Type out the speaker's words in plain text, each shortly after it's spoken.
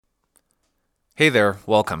Hey there,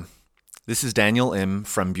 welcome. This is Daniel Im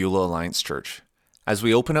from Beulah Alliance Church. As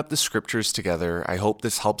we open up the scriptures together, I hope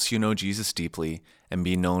this helps you know Jesus deeply and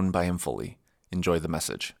be known by him fully. Enjoy the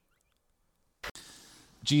message.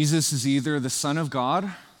 Jesus is either the Son of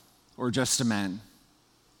God or just a man.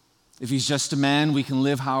 If he's just a man, we can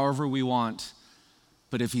live however we want.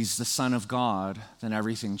 But if he's the Son of God, then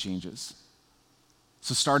everything changes.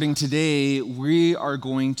 So starting today, we are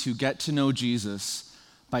going to get to know Jesus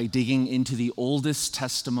by digging into the oldest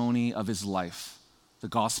testimony of his life, the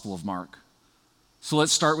Gospel of Mark. So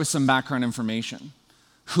let's start with some background information.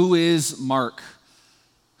 Who is Mark?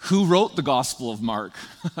 Who wrote the Gospel of Mark?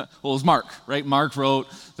 Well, it was Mark, right? Mark wrote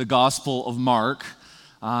the Gospel of Mark.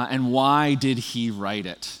 And why did he write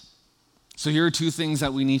it? So here are two things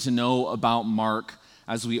that we need to know about Mark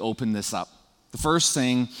as we open this up. The first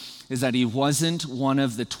thing is that he wasn't one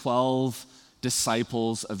of the 12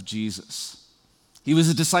 disciples of Jesus. He was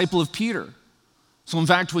a disciple of Peter. So in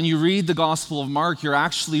fact, when you read the Gospel of Mark, you're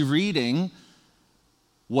actually reading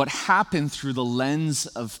what happened through the lens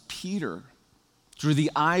of Peter, through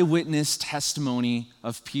the eyewitness testimony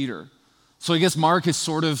of Peter. So I guess Mark is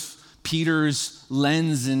sort of Peter's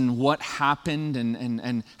lens in what happened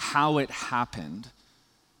and how it happened.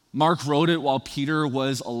 Mark wrote it while Peter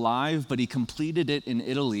was alive, but he completed it in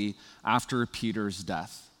Italy after Peter's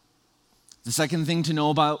death. The second thing to know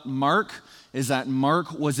about Mark is that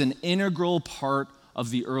Mark was an integral part of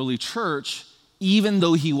the early church, even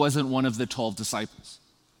though he wasn't one of the 12 disciples.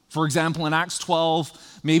 For example, in Acts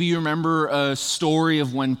 12, maybe you remember a story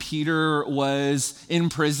of when Peter was in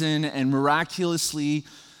prison and miraculously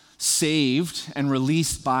saved and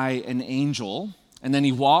released by an angel, and then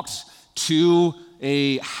he walked to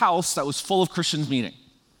a house that was full of Christians meeting.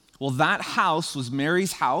 Well, that house was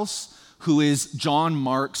Mary's house, who is John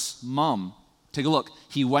Mark's mom. Take a look.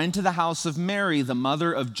 He went to the house of Mary, the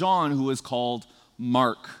mother of John, who was called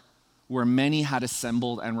Mark, where many had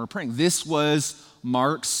assembled and were praying. This was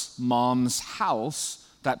Mark's mom's house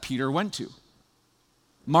that Peter went to.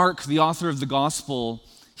 Mark, the author of the gospel,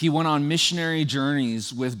 he went on missionary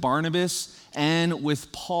journeys with Barnabas and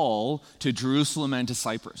with Paul to Jerusalem and to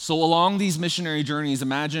Cyprus. So along these missionary journeys,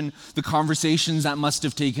 imagine the conversations that must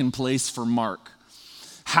have taken place for Mark.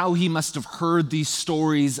 How he must have heard these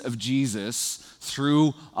stories of Jesus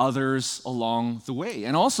through others along the way.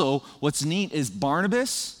 And also, what's neat is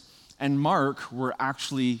Barnabas and Mark were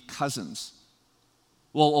actually cousins.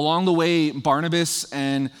 Well, along the way, Barnabas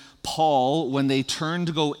and Paul, when they turned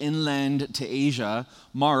to go inland to Asia,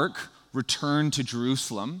 Mark returned to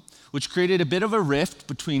Jerusalem, which created a bit of a rift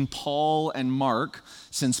between Paul and Mark,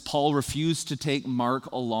 since Paul refused to take Mark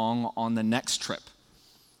along on the next trip.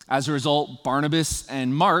 As a result, Barnabas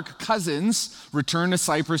and Mark, cousins, returned to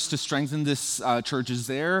Cyprus to strengthen the churches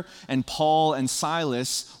there, and Paul and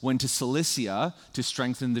Silas went to Cilicia to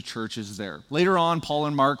strengthen the churches there. Later on, Paul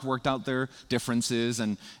and Mark worked out their differences,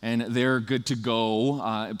 and they're good to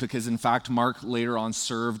go, because in fact, Mark later on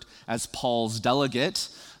served as Paul's delegate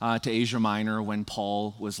to Asia Minor when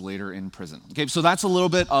Paul was later in prison. Okay, so that's a little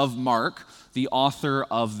bit of Mark, the author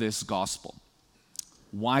of this gospel.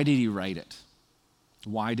 Why did he write it?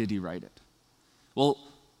 Why did he write it? Well,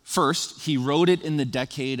 first, he wrote it in the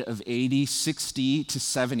decade of AD 60 to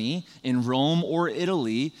 70 in Rome or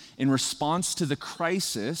Italy in response to the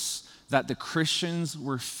crisis that the Christians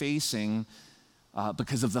were facing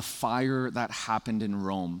because of the fire that happened in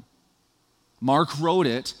Rome. Mark wrote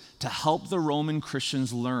it to help the Roman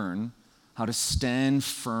Christians learn how to stand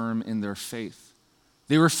firm in their faith.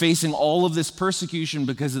 They were facing all of this persecution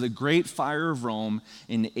because of the great fire of Rome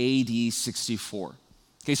in AD 64.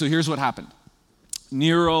 Okay, so here's what happened.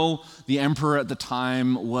 Nero, the emperor at the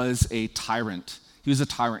time, was a tyrant. He was a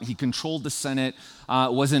tyrant. He controlled the Senate.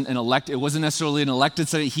 It wasn't necessarily an elected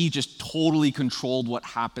Senate. He just totally controlled what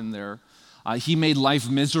happened there. He made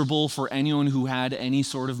life miserable for anyone who had any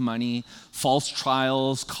sort of money, false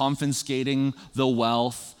trials, confiscating the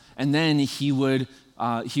wealth, and then he would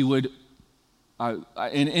through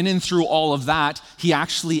all of that, he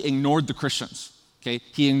actually ignored the Christians. Okay,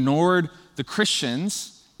 he ignored the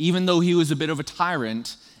Christians, even though he was a bit of a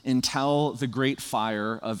tyrant, until the great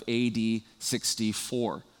fire of AD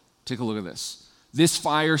 64. Take a look at this. This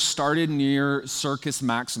fire started near Circus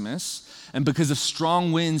Maximus, and because of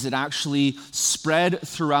strong winds, it actually spread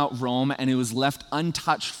throughout Rome, and it was left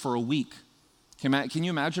untouched for a week. Can you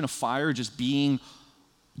imagine a fire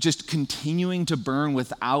just continuing to burn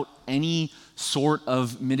without any sort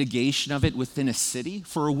of mitigation of it within a city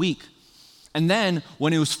for a week? And then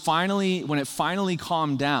when it finally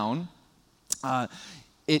calmed down,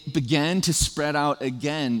 it began to spread out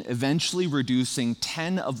again, eventually reducing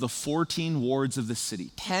 10 of the 14 wards of the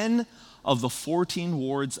city. 10 of the 14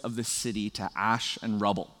 wards of the city to ash and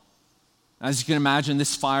rubble. As you can imagine,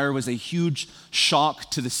 this fire was a huge shock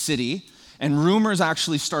to the city, and rumors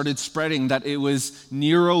actually started spreading that it was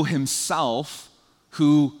Nero himself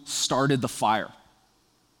who started the fire.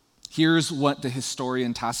 Here's what the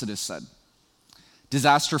historian Tacitus said.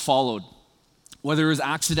 Disaster followed. Whether it was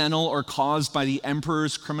accidental or caused by the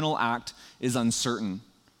emperor's criminal act is uncertain.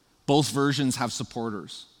 Both versions have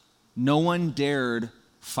supporters. No one dared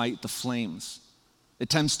fight the flames.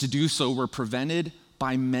 Attempts to do so were prevented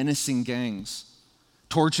by menacing gangs.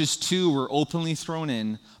 Torches, too, were openly thrown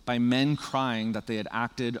in by men crying that they had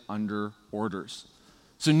acted under orders.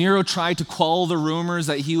 So Nero tried to quell the rumors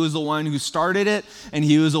that he was the one who started it and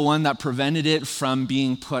he was the one that prevented it from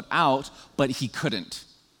being put out, but he couldn't.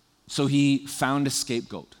 So he found a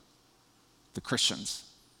scapegoat, the Christians.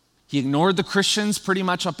 He ignored the Christians pretty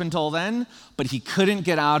much up until then, but he couldn't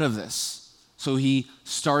get out of this. So he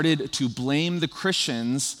started to blame the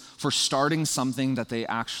Christians for starting something that they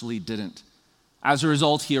actually didn't. As a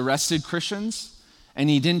result, he arrested Christians, and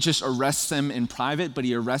he didn't just arrest them in private, but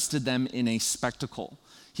he arrested them in a spectacle.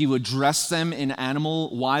 He would dress them in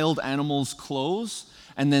wild animals' clothes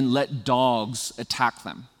and then let dogs attack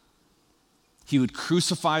them. He would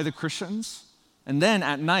crucify the Christians, and then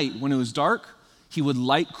at night, when it was dark, he would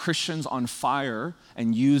light Christians on fire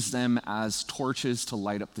and use them as torches to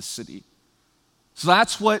light up the city. So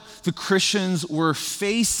that's what the Christians were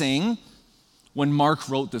facing when Mark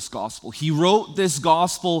wrote this gospel. He wrote this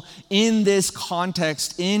gospel in this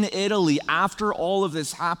context in Italy after all of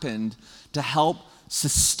this happened to help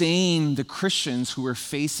sustain the Christians who were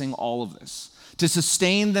facing all of this, to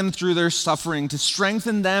sustain them through their suffering, to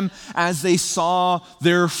strengthen them as they saw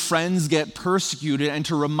their friends get persecuted, and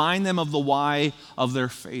to remind them of the why of their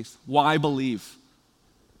faith. Why believe?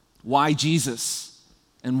 Why Jesus?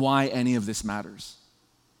 And why any of this matters.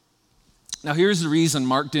 Now, here's the reason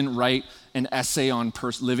Mark didn't write an essay on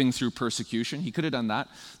living through persecution. He could have done that.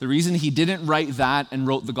 The reason he didn't write that and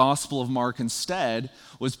wrote the Gospel of Mark instead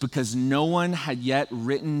was because no one had yet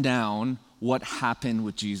written down what happened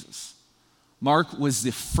with Jesus. Mark was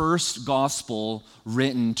the first gospel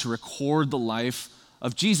written to record the life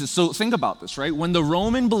of Jesus. So think about this, right? When the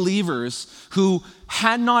Roman believers who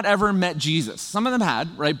had not ever met Jesus, some of them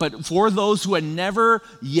had, right? But for those who had never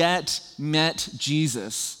yet met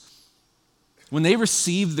Jesus, when they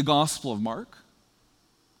received the Gospel of Mark,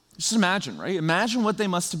 just imagine, right? Imagine what they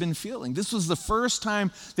must have been feeling. This was the first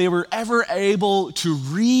time they were ever able to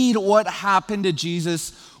read what happened to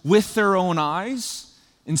Jesus with their own eyes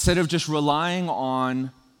instead of just relying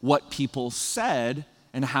on what people said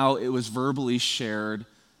and how it was verbally shared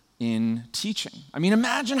in teaching. I mean,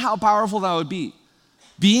 imagine how powerful that would be.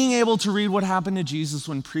 Being able to read what happened to Jesus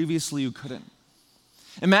when previously you couldn't.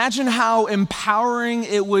 Imagine how empowering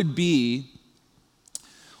it would be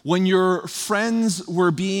when your friends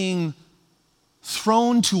were being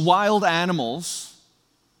thrown to wild animals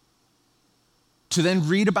to then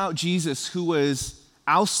read about Jesus who was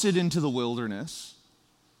ousted into the wilderness,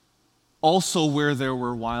 also where there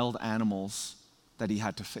were wild animals that he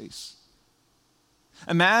had to face.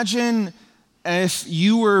 Imagine if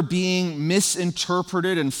you were being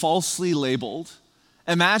misinterpreted and falsely labeled.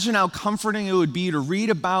 Imagine how comforting it would be to read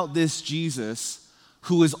about this Jesus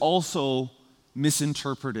who is also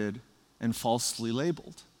misinterpreted and falsely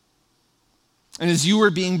labeled. And as you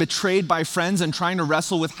were being betrayed by friends and trying to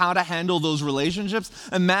wrestle with how to handle those relationships,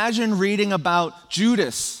 imagine reading about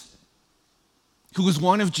Judas, who was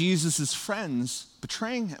one of Jesus' friends,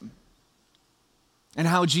 betraying him, and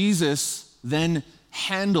how Jesus then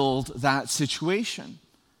handled that situation.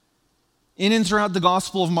 In and throughout the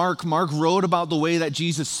Gospel of Mark, Mark wrote about the way that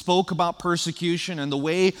Jesus spoke about persecution and the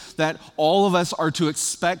way that all of us are to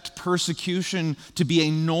expect persecution to be a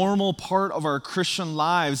normal part of our Christian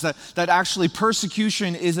lives, that actually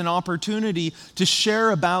persecution is an opportunity to share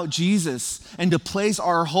about Jesus and to place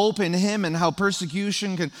our hope in him, and how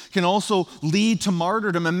persecution can also lead to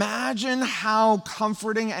martyrdom. Imagine how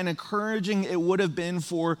comforting and encouraging it would have been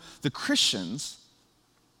for the Christians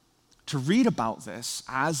to read about this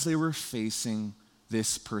as they were facing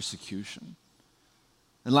this persecution.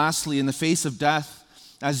 And lastly, in the face of death,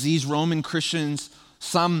 as these Roman Christians,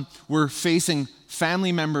 some were facing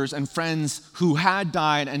family members and friends who had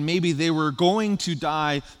died, and maybe they were going to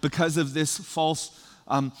die because of this false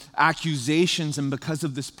accusations and because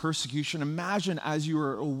of this persecution. Imagine as you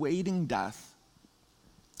were awaiting death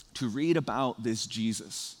to read about this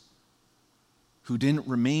Jesus who didn't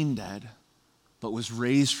remain dead, but was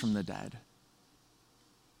raised from the dead.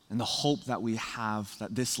 and the hope that we have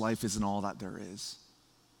that this life isn't all that there is.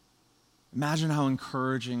 Imagine how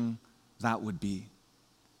encouraging that would be.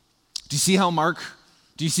 Do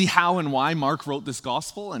you see how and why Mark wrote this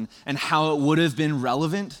gospel and how it would have been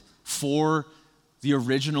relevant for the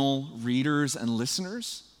original readers and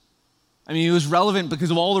listeners? I mean, it was relevant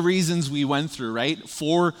because of all the reasons we went through, right?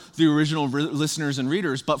 For the original listeners and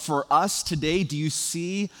readers. But for us today, do you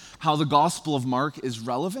see how the Gospel of Mark is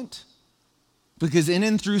relevant? Because in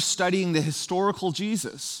and through studying the historical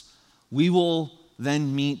Jesus, we will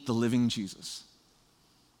then meet the living Jesus.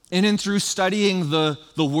 In and through studying the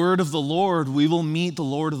word of the Lord, we will meet the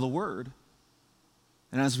Lord of the Word.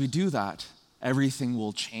 And as we do that, everything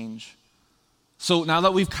will change. So now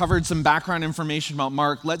that we've covered some background information about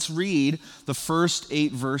Mark, let's read the first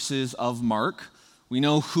 8 verses of Mark. We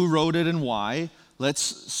know who wrote it and why. Let's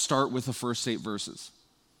start with the first 8 verses.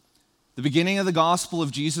 The beginning of the gospel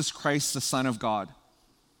of Jesus Christ, the Son of God.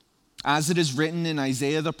 As it is written in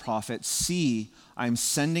Isaiah the prophet, "See, I am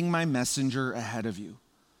sending my messenger ahead of you.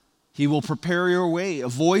 He will prepare your way, a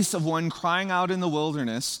voice of one crying out in the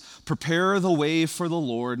wilderness, prepare the way for the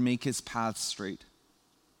Lord, make his path straight."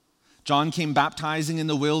 John came baptizing in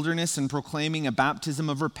the wilderness and proclaiming a baptism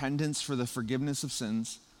of repentance for the forgiveness of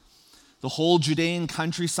sins. The whole Judean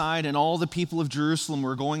countryside and all the people of Jerusalem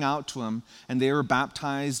were going out to him, and they were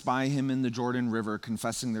baptized by him in the Jordan River,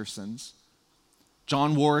 confessing their sins.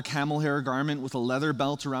 John wore a camel hair garment with a leather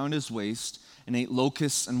belt around his waist and ate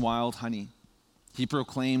locusts and wild honey. He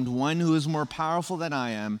proclaimed, "One who is more powerful than I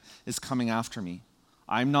am is coming after me.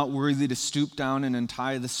 I am not worthy to stoop down and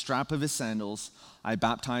untie the strap of his sandals. I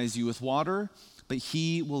baptize you with water, but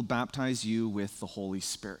he will baptize you with the Holy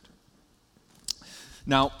Spirit."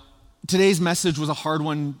 Now, today's message was a hard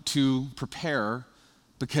one to prepare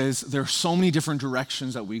because there are so many different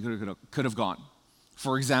directions that we could have gone.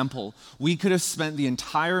 For example, we could have spent the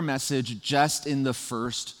entire message just in the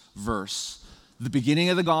first verse, the beginning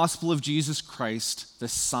of the gospel of Jesus Christ, the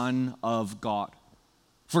Son of God.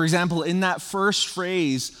 For example, in that first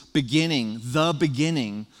phrase, beginning, the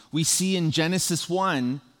beginning, we see in Genesis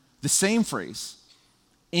 1 the same phrase.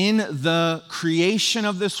 In the creation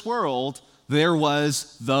of this world, there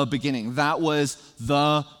was the beginning. That was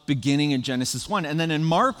the beginning in Genesis 1. And then in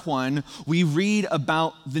Mark 1, we read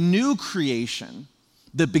about the new creation,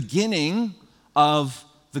 the beginning of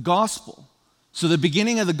the gospel. So the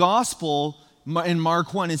beginning of the gospel in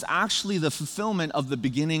Mark 1 is actually the fulfillment of the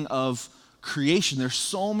beginning of creation. There's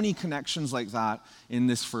so many connections like that in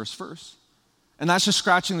this first verse. And that's just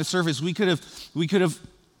scratching the surface. We could have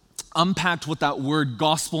unpacked what that word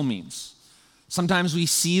gospel means. Sometimes we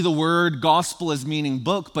see the word gospel as meaning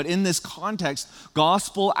book, but in this context,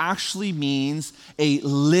 gospel actually means a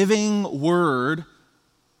living word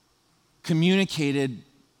communicated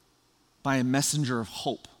by a messenger of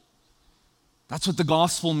hope. That's what the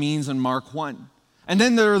gospel means in Mark 1. And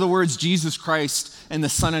then there are the words Jesus Christ and the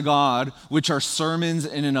Son of God, which are sermons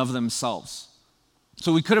in and of themselves.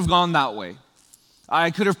 So we could have gone that way. I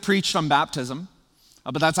could have preached on baptism,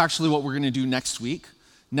 but that's actually what we're going to do next week.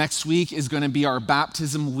 Next week is going to be our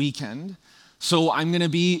baptism weekend. So I'm going to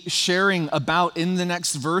be sharing about, in the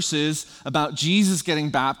next verses, about Jesus getting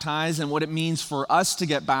baptized and what it means for us to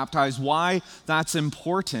get baptized, why that's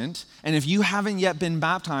important. And if you haven't yet been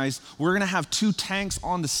baptized, we're going to have 2 tanks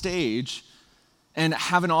on the stage and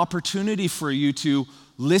have an opportunity for you to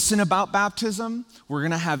listen about baptism. We're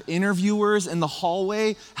going to have interviewers in the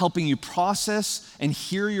hallway helping you process and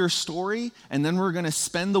hear your story. And then we're going to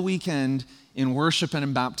spend the weekend in worship and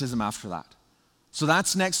in baptism after that. So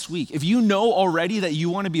that's next week. If you know already that you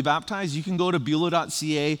want to be baptized, you can go to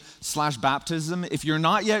beulah.ca/baptism. If you're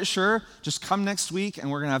not yet sure, just come next week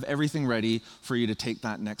and we're going to have everything ready for you to take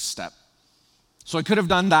that next step. So I could have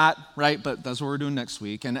done that, right? But that's what we're doing next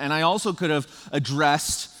week. And I also could have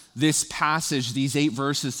addressed this passage, these 8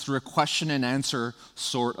 verses, through a question and answer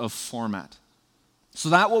sort of format. So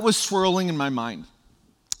that what was swirling in my mind.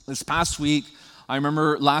 This past week, I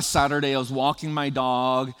remember last Saturday, I was walking my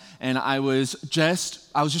dog and I was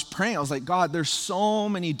just praying. I was like, God, there's so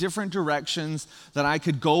many different directions that I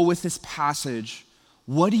could go with this passage.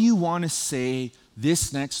 What do you want to say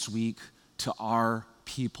this next week to our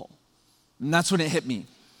people? And that's when it hit me.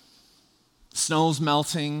 Snow's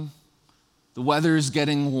melting. The weather's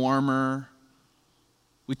getting warmer.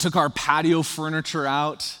 We took our patio furniture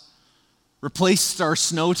out, replaced our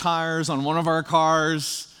snow tires on one of our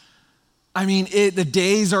cars. I mean, the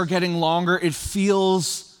days are getting longer. It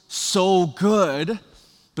feels so good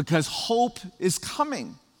because hope is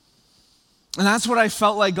coming. And that's what I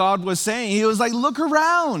felt like God was saying. He was like, look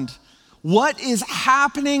around. What is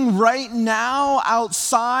happening right now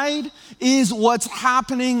outside is what's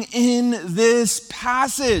happening in this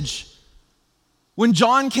passage. When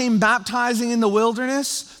John came baptizing in the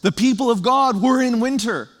wilderness, the people of God were in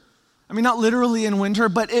winter. I mean, not literally in winter,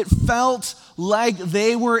 but it felt like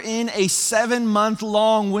they were in a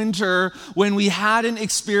 7-month-long winter when we hadn't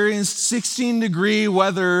experienced 16-degree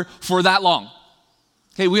weather for that long.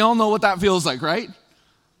 Okay, we all know what that feels like, right?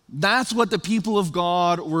 That's what the people of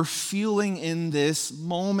God were feeling in this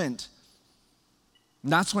moment.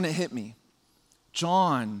 And that's when it hit me.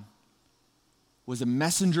 John was a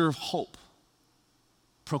messenger of hope,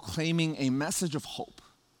 proclaiming a message of hope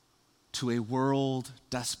to a world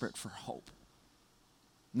desperate for hope.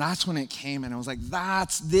 And that's when it came, and I was like,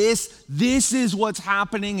 this is what's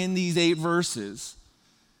happening in these 8 verses.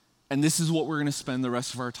 And this is what we're going to spend the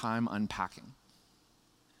rest of our time unpacking.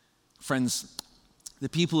 Friends, the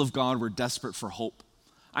people of God were desperate for hope.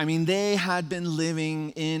 I mean, they had been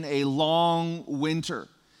living in a long winter.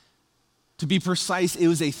 To be precise, it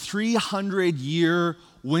was a 300-year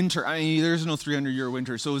winter. I mean, there's no 300-year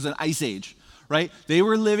winter, so it was an ice age, right? They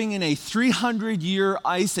were living in a 300-year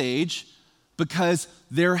ice age because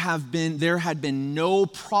there had been no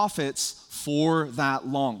prophets for that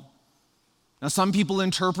long. Now, some people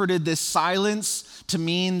interpreted this silence to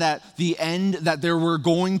mean that the end, that there were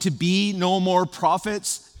going to be no more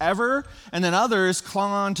prophets ever, and then others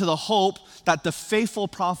clung on to the hope that the faithful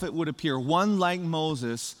prophet would appear, one like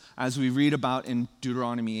Moses, as we read about in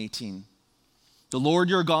Deuteronomy 18. The Lord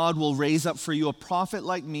your God will raise up for you a prophet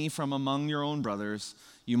like me from among your own brothers.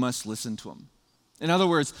 You must listen to him. In other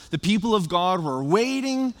words, the people of God were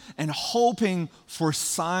waiting and hoping for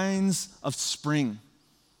signs of spring.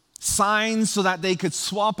 Signs so that they could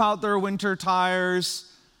swap out their winter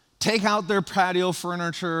tires, take out their patio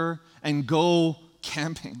furniture, and go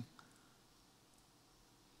camping.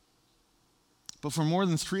 But for more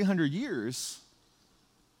than 300 years,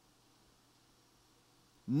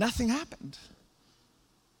 nothing happened.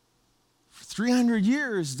 For 300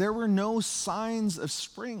 years, there were no signs of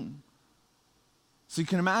spring. So you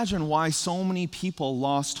can imagine why so many people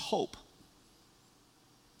lost hope.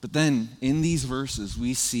 But then, in these verses,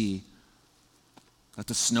 we see that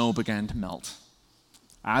the snow began to melt.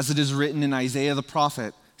 As it is written in Isaiah the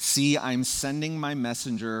prophet, "See, I'm sending my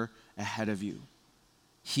messenger ahead of you.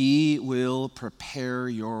 He will prepare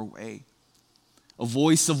your way." A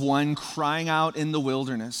voice of one crying out in the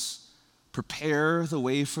wilderness, "Prepare the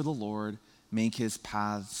way for the Lord, make his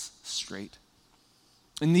paths straight."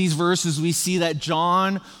 In these verses, we see that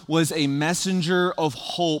John was a messenger of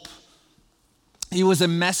hope. He was a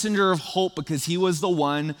messenger of hope because he was the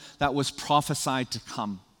one that was prophesied to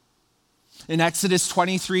come. In Exodus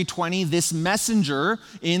 23:20, this messenger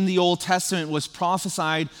in the Old Testament was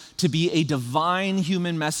prophesied to be a divine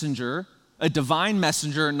human messenger,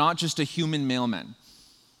 not just a human mailman.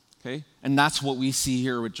 Okay? And that's what we see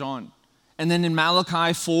here with John. And then in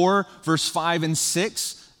Malachi 4, verse 5 and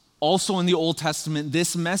 6, also in the Old Testament,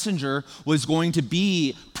 this messenger was going to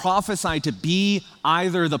be prophesied to be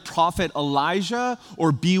either the prophet Elijah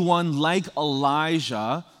or be one like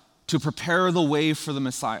Elijah to prepare the way for the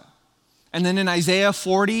Messiah. And then in Isaiah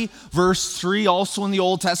 40, verse 3, also in the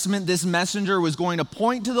Old Testament, this messenger was going to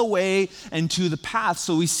point to the way and to the path.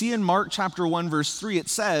 So we see in Mark chapter 1, verse 3, it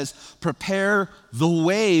says, "Prepare the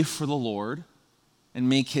way for the Lord and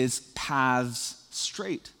make his paths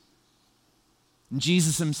straight." And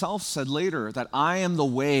Jesus himself said later that I am the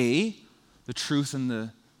way, the truth, and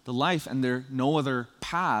the life, and there no other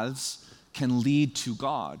paths can lead to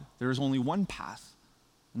God. There is only one path,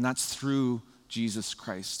 and that's through Jesus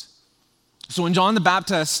Christ. So when John the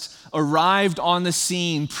Baptist arrived on the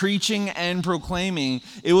scene, preaching and proclaiming,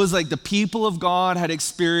 it was like the people of God had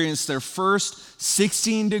experienced their first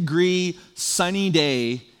 16-degree sunny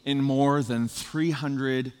day in more than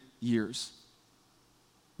 300 years.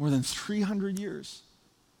 More than 300 years.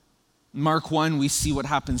 In Mark 1, we see what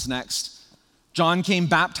happens next. John came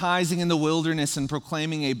baptizing in the wilderness and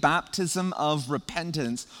proclaiming a baptism of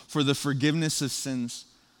repentance for the forgiveness of sins.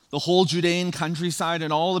 The whole Judean countryside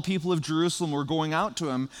and all the people of Jerusalem were going out to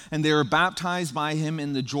him, and they were baptized by him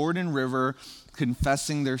in the Jordan River,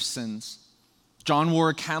 confessing their sins. John wore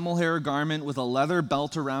a camel hair garment with a leather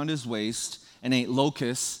belt around his waist and ate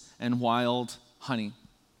locusts and wild honey.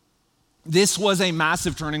 This was a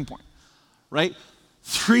massive turning point, right?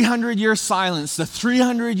 300-year silence, the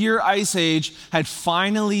 300-year ice age had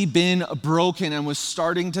finally been broken and was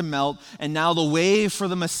starting to melt, and now the way for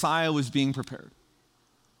the Messiah was being prepared.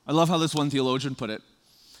 I love how this one theologian put it.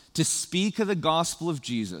 To speak of the gospel of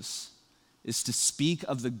Jesus is to speak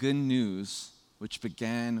of the good news which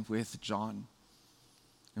began with John.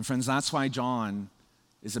 And friends, that's why John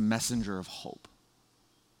is a messenger of hope.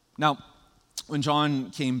 Now, when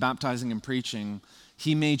John came baptizing and preaching,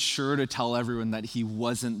 he made sure to tell everyone that he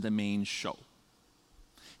wasn't the main show.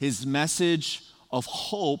 His message of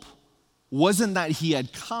hope wasn't that he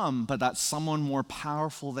had come, but that someone more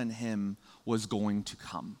powerful than him was going to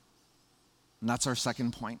come. And that's our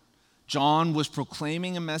second point. John was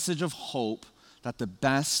proclaiming a message of hope that the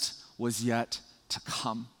best was yet to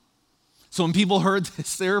come. So when people heard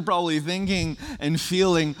this, they were probably thinking and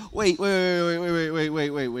feeling, wait,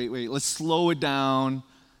 let's slow it down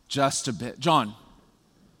just a bit. John,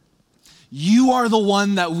 you are the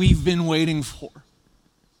one that we've been waiting for.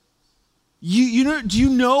 Do you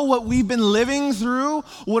know what we've been living through?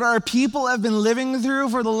 What our people have been living through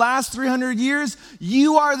for the last 300 years?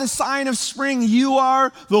 You are the sign of spring. You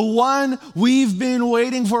are the one we've been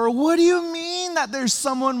waiting for. What do you mean that there's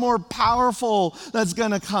someone more powerful that's going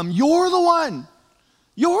to come? You're the one.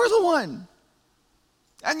 You're the one.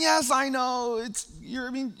 And yes, I know it's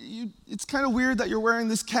kind of weird that you're wearing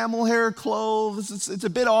this camel hair clothes. It's a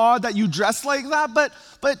bit odd that you dress like that, but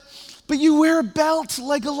you wear a belt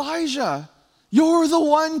like Elijah. You're the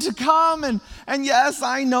one to come. And yes,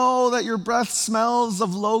 I know that your breath smells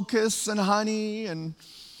of locusts and honey, and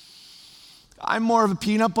I'm more of a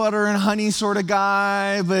peanut butter and honey sort of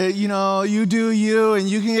guy, but you do you, and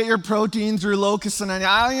you can get your protein through locusts and honey.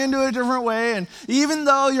 I can do it a different way. And even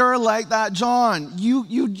though you're like that, John,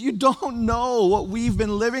 you don't know what we've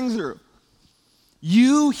been living through.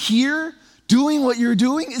 You here doing what you're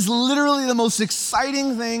doing is literally the most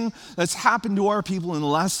exciting thing that's happened to our people in the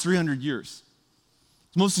last 300 years.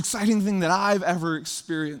 The most exciting thing that I've ever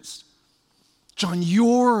experienced. John,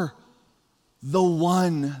 you're the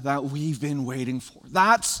one that we've been waiting for.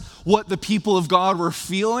 That's what the people of God were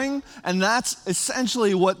feeling, and that's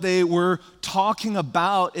essentially what they were talking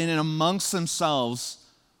about in and amongst themselves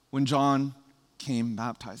when John came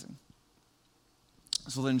baptizing.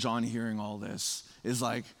 So then John, hearing all this, is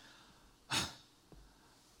like,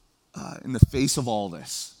 in the face of all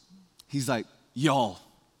this, he's like, y'all.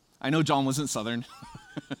 I know John wasn't Southern,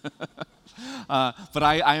 but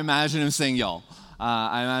I imagine him saying y'all.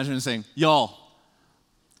 I imagine him saying, y'all,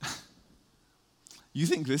 you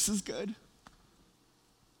think this is good?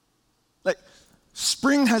 Like,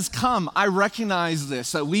 spring has come. I recognize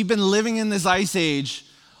this, that we've been living in this ice age,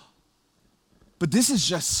 but this is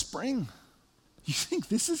just spring. You think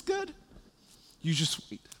this is good? You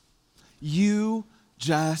just wait. You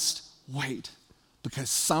just wait,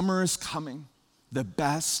 because summer is coming. The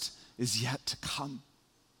best is yet to come.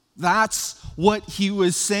 That's what he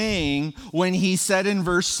was saying when he said in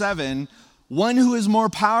verse 7, one who is more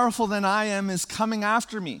powerful than I am is coming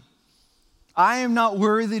after me. I am not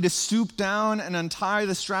worthy to stoop down and untie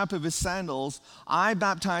the strap of his sandals. I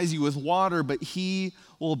baptize you with water, but he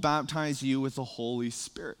will baptize you with the Holy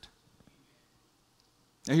Spirit.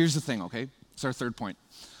 Now here's the thing, okay? It's our third point.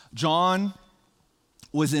 John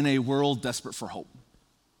was in a world desperate for hope.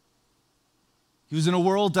 He was in a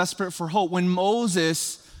world desperate for hope. When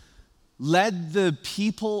Moses led the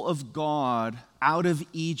people of God out of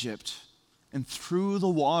Egypt and through the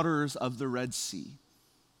waters of the Red Sea,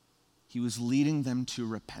 he was leading them to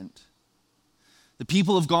repent. The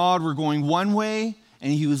people of God were going one way,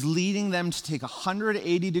 and he was leading them to take a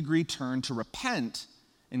 180-degree turn to repent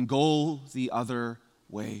and go the other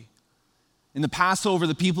way. In the Passover,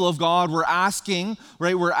 the people of God were asking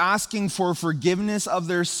for forgiveness of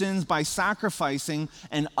their sins by sacrificing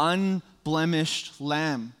an unblemished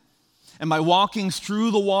lamb. And by walking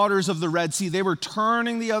through the waters of the Red Sea, they were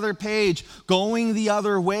turning the other page, going the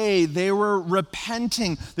other way. They were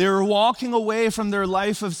repenting. They were walking away from their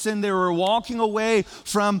life of sin. They were walking away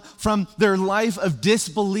from their life of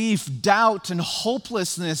disbelief, doubt, and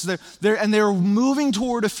hopelessness. And they were moving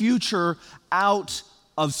toward a future out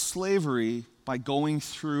of slavery by going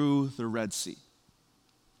through the Red Sea.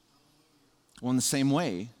 Well, in the same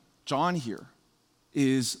way, John here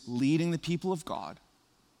is leading the people of God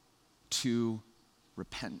to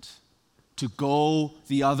repent, to go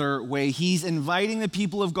the other way. He's inviting the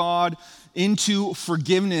people of God into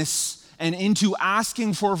forgiveness and into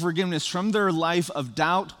asking for forgiveness from their life of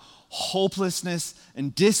doubt, hopelessness,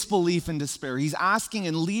 and disbelief and despair. He's asking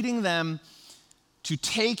and leading them to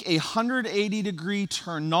take a 180-degree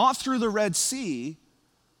turn, not through the Red Sea,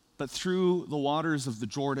 but through the waters of the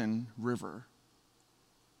Jordan River,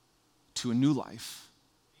 to a new life,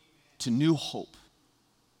 to new hope,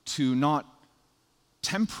 to not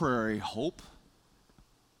temporary hope,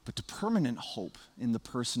 but to permanent hope in the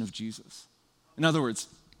person of Jesus. In other words,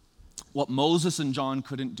 what Moses and John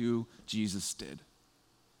couldn't do, Jesus did.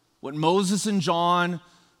 What Moses and John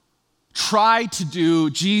tried to do,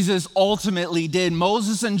 Jesus ultimately did.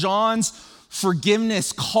 Moses and John's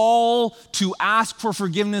forgiveness, call to ask for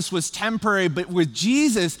forgiveness was temporary, but with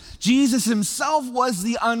Jesus, Jesus himself was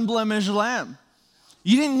the unblemished lamb.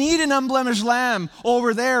 You didn't need an unblemished lamb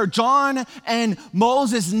over there. John and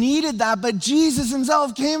Moses needed that, but Jesus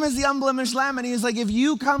himself came as the unblemished lamb, and he's like, if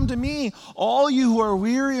you come to me, all you who are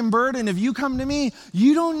weary and burdened, if you come to me,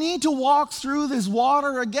 you don't need to walk through this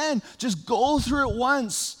water again. Just go through it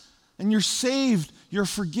once, and you're saved, you're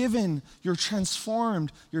forgiven, you're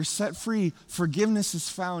transformed, you're set free. Forgiveness is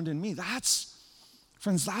found in me.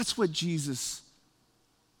 Friends, that's what Jesus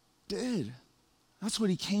did. That's what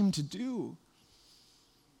he came to do.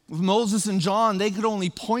 With Moses and John, they could only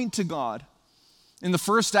point to God. In the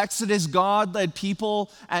first Exodus, God led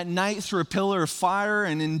people at night through a pillar of fire,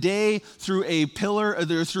 and in day through a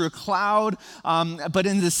cloud. But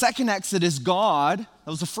in the second Exodus, that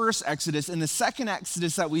was the first Exodus. In the second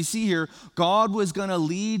Exodus that we see here, God was going to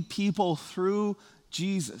lead people through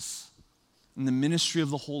Jesus in the ministry of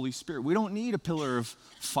the Holy Spirit. We don't need a pillar of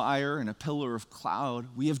fire and a pillar of cloud.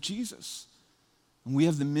 We have Jesus. And we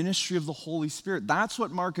have the ministry of the Holy Spirit. That's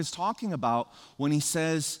what Mark is talking about when he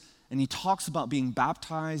says, and he talks about being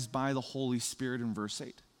baptized by the Holy Spirit in verse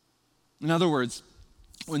 8. In other words,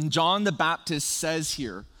 when John the Baptist says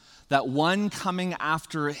here that the one coming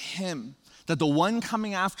after him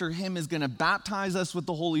is going to baptize us with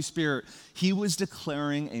the Holy Spirit, he was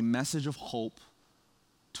declaring a message of hope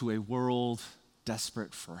to a world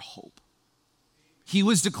desperate for hope. He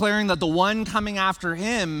was declaring that the one coming after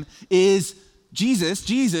him is Jesus.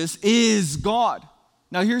 Jesus is God.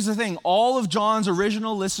 Now here's the thing, all of John's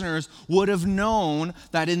original listeners would have known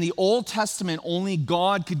that in the Old Testament, only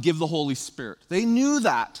God could give the Holy Spirit. They knew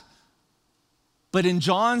that. But in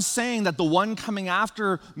John saying that the one coming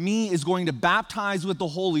after me is going to baptize with the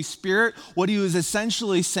Holy Spirit, what he was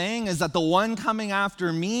essentially saying is that the one coming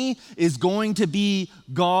after me is going to be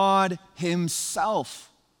God himself.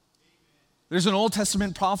 There's an Old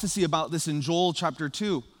Testament prophecy about this in Joel chapter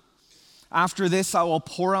 2. After this, I will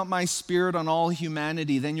pour out my spirit on all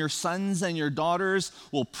humanity. Then your sons and your daughters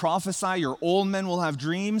will prophesy. Your old men will have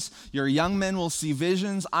dreams. Your young men will see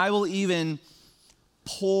visions. I will even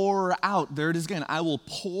pour out. There it is again. I will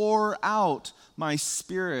pour out my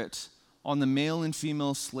spirit on the male and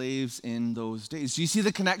female slaves in those days. Do you see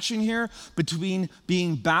the connection here between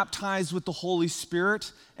being baptized with the Holy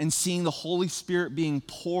Spirit and seeing the Holy Spirit being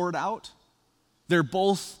poured out? They're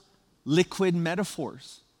both liquid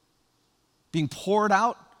metaphors. Being poured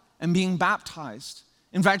out and being baptized.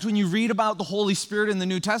 In fact, when you read about the Holy Spirit in the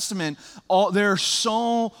New Testament, there's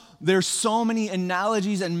so many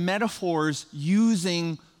analogies and metaphors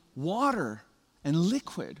using water and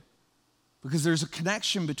liquid, because there's a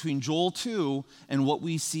connection between Joel 2 and what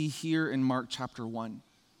we see here in Mark chapter 1.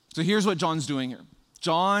 So here's what John's doing here.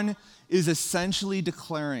 John is essentially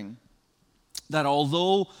declaring that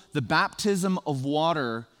although the baptism of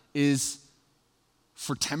water is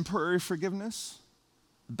for temporary forgiveness,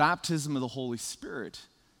 the baptism of the Holy Spirit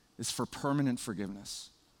is for permanent forgiveness.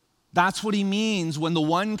 That's what he means when the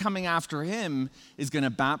one coming after him is going to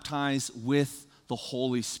baptize with the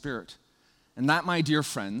Holy Spirit. And that, my dear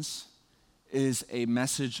friends, is a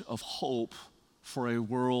message of hope for a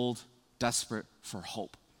world desperate for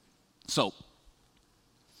hope. So,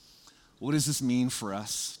 what does this mean for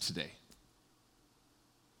us today?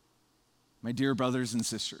 My dear brothers and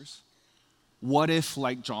sisters, what if,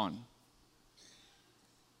 like John,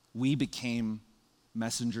 we became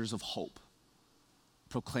messengers of hope,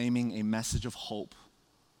 proclaiming a message of hope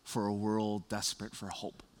for a world desperate for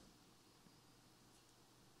hope?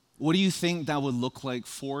 What do you think that would look like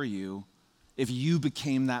for you if you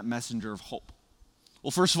became that messenger of hope?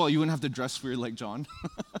 Well, first of all, you wouldn't have to dress weird like John.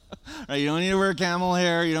 Right? You don't need to wear camel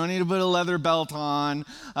hair. You don't need to put a leather belt on.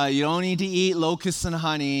 You don't need to eat locusts and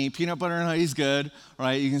honey. Peanut butter and honey is good,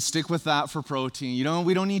 right? You can stick with that for protein.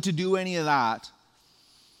 We don't need to do any of that.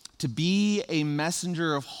 To be a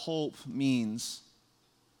messenger of hope means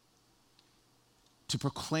to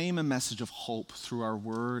proclaim a message of hope through our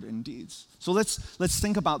word and deeds. So let's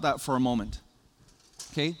think about that for a moment.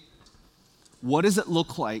 Okay? What does it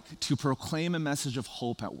look like to proclaim a message of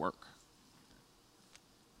hope at work?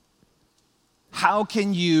 How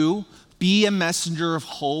can you be a messenger of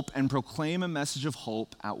hope and proclaim a message of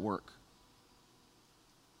hope at work?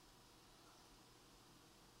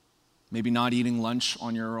 Maybe not eating lunch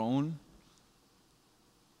on your own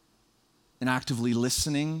and actively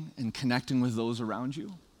listening and connecting with those around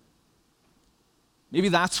you. Maybe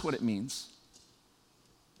that's what it means.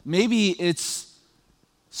 Maybe it's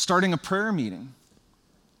starting a prayer meeting.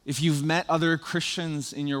 If you've met other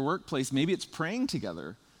Christians in your workplace, maybe it's praying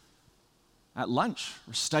together. at lunch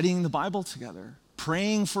or studying the Bible together,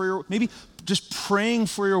 maybe just praying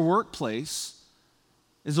for your workplace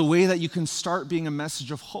is a way that you can start being a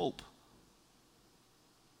message of hope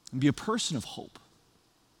and be a person of hope.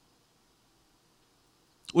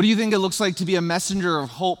 What do you think it looks like to be a messenger of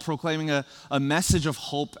hope, proclaiming a message of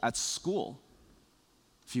hope at school,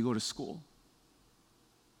 if you go to school?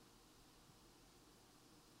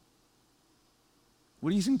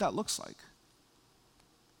 What do you think that looks like?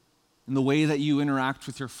 In the way that you interact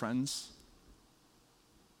with your friends?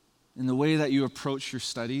 In the way that you approach your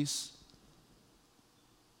studies?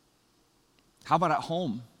 How about at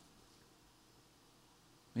home?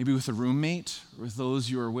 Maybe with a roommate, or with those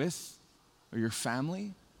you are with, or your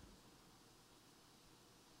family?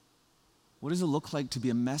 What does it look like to be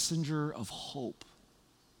a messenger of hope?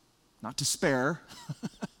 Not despair,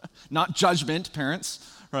 not judgment,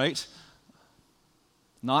 parents, right?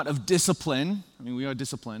 Not of discipline. I mean, we are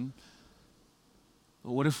disciplined.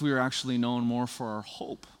 But what if we were actually known more for our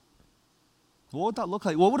hope? What would that look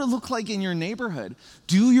like? What would it look like in your neighborhood?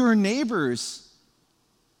 Do your neighbors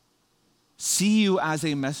see you as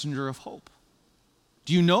a messenger of hope?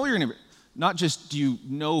 Do you know your neighbor? Not just do you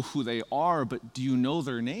know who they are, but do you know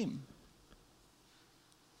their name?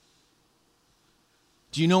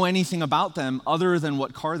 Do you know anything about them other than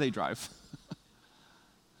what car they drive?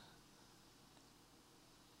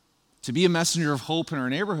 To be a messenger of hope in our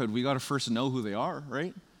neighborhood, we got to first know who they are,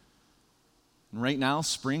 right? And right now,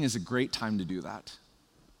 spring is a great time to do that.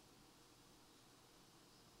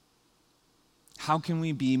 How can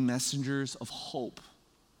we be messengers of hope,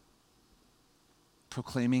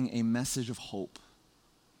 proclaiming a message of hope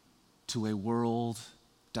to a world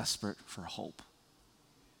desperate for hope?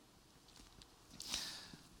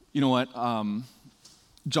 You know what?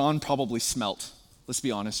 John probably smelt. Let's be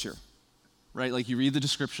honest here. Right? Like you read the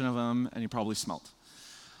description of him, and he probably smelt.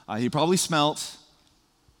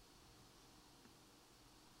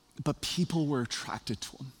 But people were attracted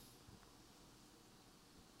to him.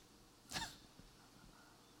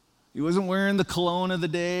 He wasn't wearing the cologne of the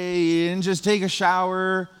day. He didn't just take a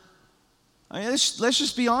shower. I mean, let's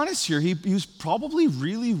just be honest here. He was probably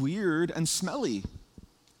really weird and smelly.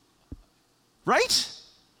 Right?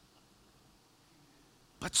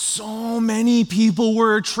 But so many people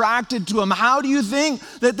were attracted to him. How do you think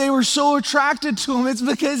that they were so attracted to him? It's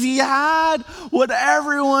because he had what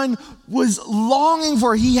everyone was longing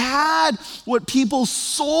for. He had what people's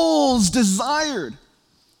souls desired.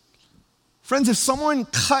 Friends, if someone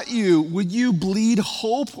cut you, would you bleed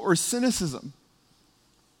hope or cynicism?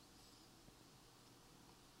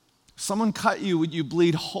 If someone cut you, would you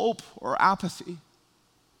bleed hope or apathy?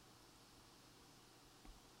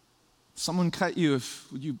 Someone cut you,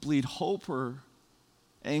 would you bleed hope or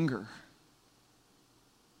anger?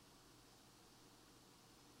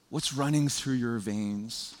 What's running through your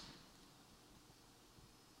veins?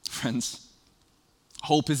 Friends,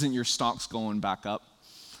 hope isn't your stocks going back up.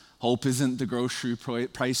 Hope isn't the grocery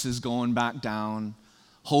prices going back down.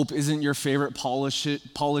 Hope isn't your favorite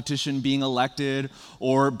politician being elected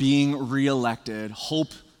or being reelected.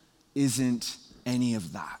 Hope isn't any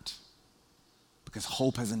of that, because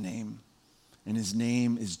hope has a name. And his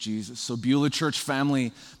name is Jesus. So Beulah Church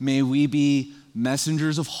family, may we be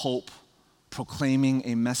messengers of hope, proclaiming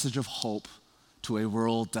a message of hope to a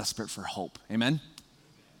world desperate for hope. Amen?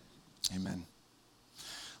 Amen.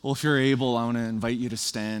 Well, if you're able, I want to invite you to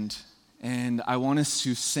stand. And I want us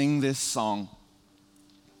to sing this song.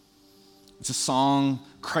 It's a song,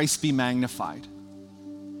 Christ Be Magnified.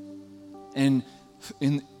 And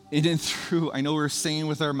in and through, I know we're singing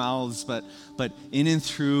with our mouths, but in and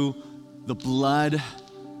through the blood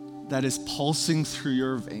that is pulsing through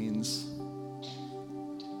your veins,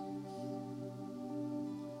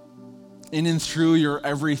 in and through your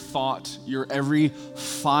every thought, your every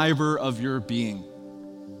fiber of your being,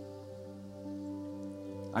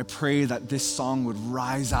 I pray that this song would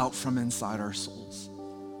rise out from inside our souls.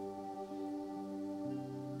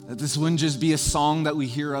 That this wouldn't just be a song that we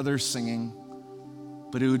hear others singing,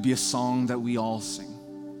 but it would be a song that we all sing.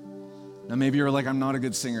 Now maybe you're like, I'm not a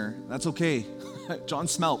good singer. That's okay. John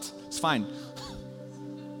smelt. It's fine.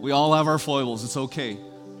 We all have our foibles. It's okay.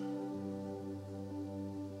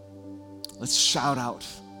 Let's shout out.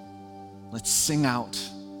 Let's sing out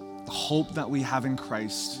the hope that we have in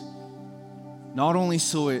Christ. Not only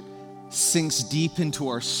so it sinks deep into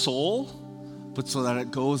our soul, but so that it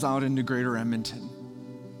goes out into Greater Edmonton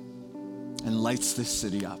and lights this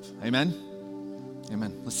city up. Amen?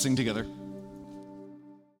 Amen. Let's sing together.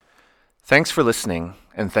 Thanks for listening,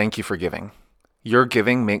 and thank you for giving. Your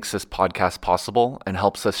giving makes this podcast possible and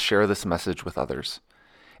helps us share this message with others.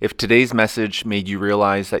 If today's message made you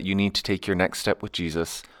realize that you need to take your next step with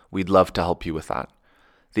Jesus, we'd love to help you with that.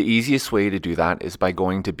 The easiest way to do that is by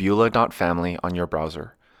going to beulah.family on your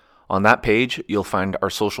browser. On that page, you'll find our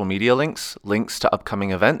social media links, links to upcoming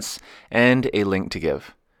events, and a link to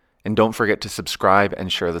give. And don't forget to subscribe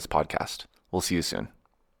and share this podcast. We'll see you soon.